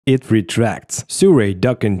It retracts. Sirui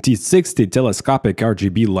Duken T60 Telescopic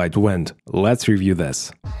RGB light wand. Let's review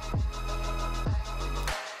this.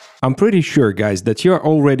 I'm pretty sure, guys, that you're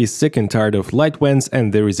already sick and tired of light wands,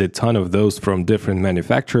 and there is a ton of those from different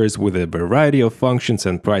manufacturers with a variety of functions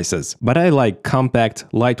and prices. But I like compact,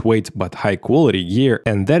 lightweight but high quality gear,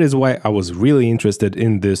 and that is why I was really interested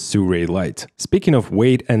in this Sirui light. Speaking of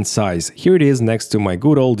weight and size, here it is next to my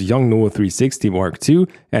good old Yongnuo 360 Mark II,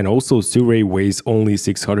 and also Sirui weighs only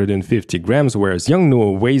 650 grams, whereas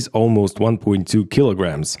Yongnuo weighs almost 1.2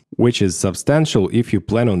 kilograms, which is substantial if you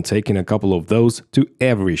plan on taking a couple of those to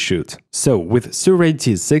every shoot. So with Sirui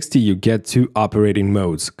T60 you get two operating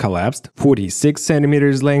modes: collapsed 46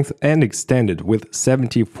 cm length and extended with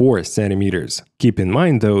 74 cm. Keep in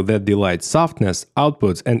mind though that the light softness,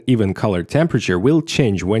 output and even color temperature will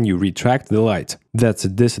change when you retract the light. That's a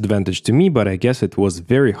disadvantage to me, but I guess it was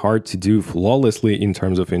very hard to do flawlessly in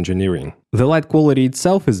terms of engineering. The light quality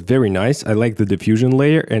itself is very nice. I like the diffusion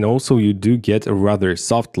layer, and also you do get a rather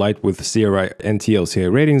soft light with CRI and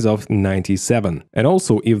TLCI ratings of 97. And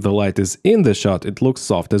also if the light is in the shot it looks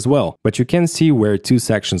soft as well, but you can see where two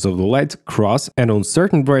sections of the light cross, and on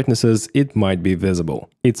certain brightnesses it might be visible.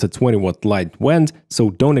 It's a 20-watt light wand,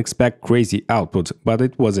 so don't expect crazy output, but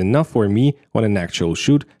it was enough for me on an actual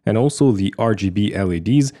shoot, and also the RGB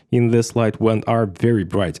LEDs in this light wand are very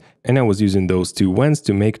bright, and I was using those two wands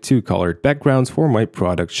to make two colored backgrounds for my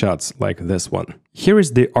product shots, like this one. Here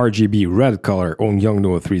is the RGB red color on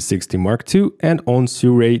Yongnuo 360 Mark II, and on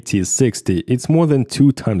Sirui T60 it's more than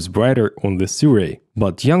 2 times brighter on the Sirui.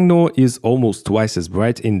 But Yongnuo is almost twice as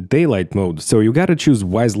bright in daylight mode, so you gotta choose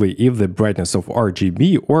wisely if the brightness of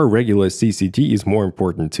RGB or regular CCT is more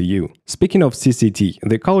important to you. Speaking of CCT,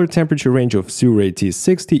 the color temperature range of Sirui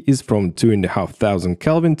T60 is from 2500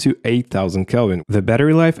 Kelvin to 8000 Kelvin. The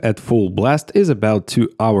battery life at full blast is about 2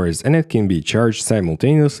 hours, and it can be charged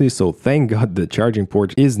simultaneously, so thank God the charging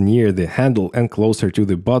port is near the handle and closer to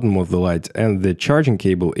the bottom of the light, and the charging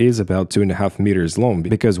cable is about 2.5 meters long,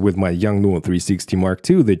 because with my Yongnuo 360 Mark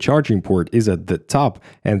II the charging port is at the top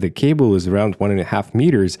and the cable is around 1.5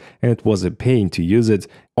 meters, and it was a pain to use it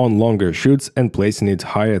on longer shoots and placing it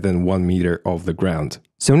higher than 1 meter off the ground.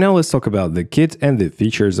 So now let's talk about the kit and the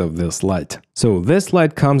features of this light. So this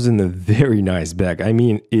light comes in a very nice bag. I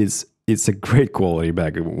mean, it's a great quality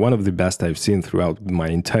bag, one of the best I've seen throughout my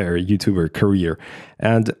entire YouTuber career,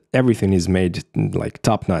 and everything is made like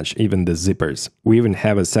top-notch, even the zippers. We even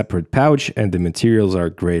have a separate pouch, and the materials are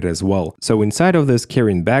great as well. So inside of this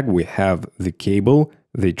carrying bag we have the cable,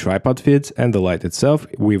 the tripod fit and the light itself.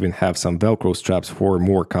 We even have some Velcro straps for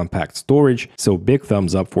more compact storage, so big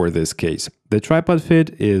thumbs up for this case. The tripod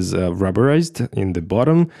fit is rubberized in the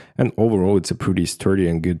bottom, and overall it's a pretty sturdy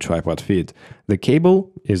and good tripod fit. The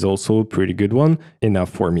cable is also a pretty good one, enough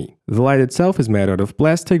for me. The light itself is made out of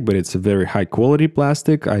plastic, but it's a very high quality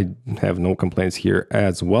plastic. I have no complaints here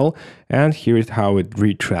as well. And here is how it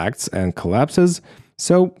retracts and collapses.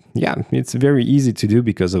 So yeah, it's very easy to do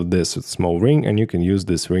because of this small ring, and you can use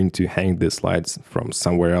this ring to hang these lights from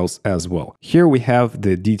somewhere else as well. Here we have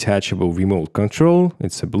the detachable remote control.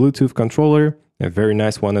 It's a Bluetooth controller, a very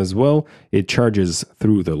nice one as well. It charges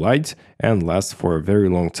through the light and lasts for a very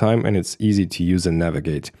long time, and it's easy to use and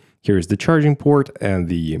navigate. Here is the charging port and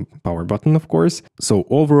the power button, of course. So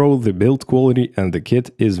overall the build quality and the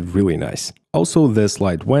kit is really nice. Also, this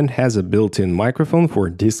light wand has a built-in microphone for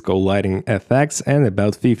disco lighting effects and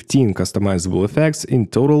about 15 customizable effects in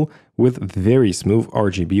total, with very smooth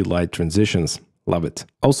RGB light transitions. Love it.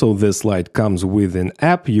 Also, this light comes with an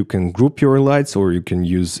app. You can group your lights, or you can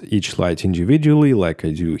use each light individually like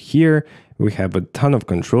I do here. We have a ton of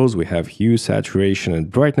controls. We have hue, saturation and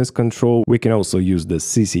brightness control. We can also use the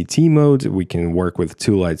CCT mode. We can work with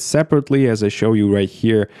two lights separately, as I show you right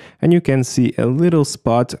here. And you can see a little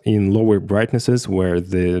spot in lower brightnesses where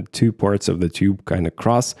the two parts of the tube kind of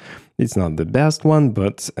cross. It's not the best one,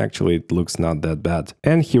 but actually it looks not that bad.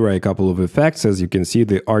 And here are a couple of effects. As you can see,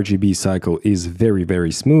 the RGB cycle is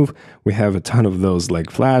very smooth. We have a ton of those like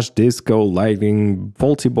flash, disco, lighting,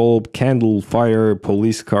 faulty bulb, candle, fire,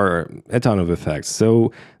 police car, a ton of effects.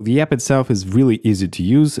 So the app itself is really easy to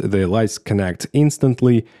use. The lights connect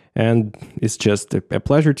instantly, and it's just a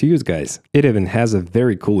pleasure to use, guys. It even has a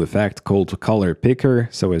very cool effect called color picker.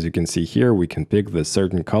 So as you can see here, we can pick the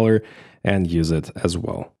certain color and use it as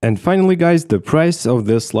well. And finally, guys, the price of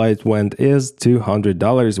this light wand is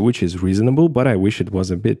 $200, which is reasonable, but I wish it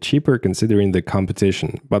was a bit cheaper considering the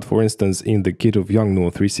competition. But for instance, in the kit of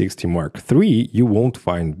Yongnuo 360 Mark III, you won't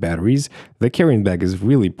find batteries. The carrying bag is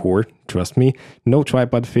really poor, trust me, no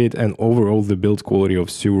tripod fit, and overall the build quality of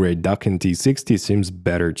Sirui Duken T60 seems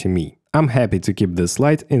better to me. I'm happy to keep this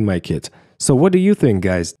light in my kit. So what do you think,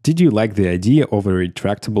 guys? Did you like the idea of a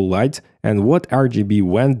retractable light? And what RGB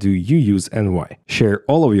wand do you use and why? Share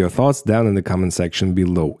all of your thoughts down in the comment section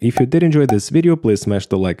below. If you did enjoy this video, please smash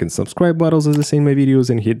the like and subscribe buttons as I see my videos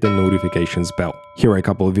and hit the notifications bell. Here are a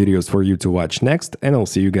couple of videos for you to watch next, and I'll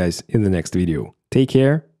see you guys in the next video. Take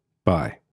care, bye.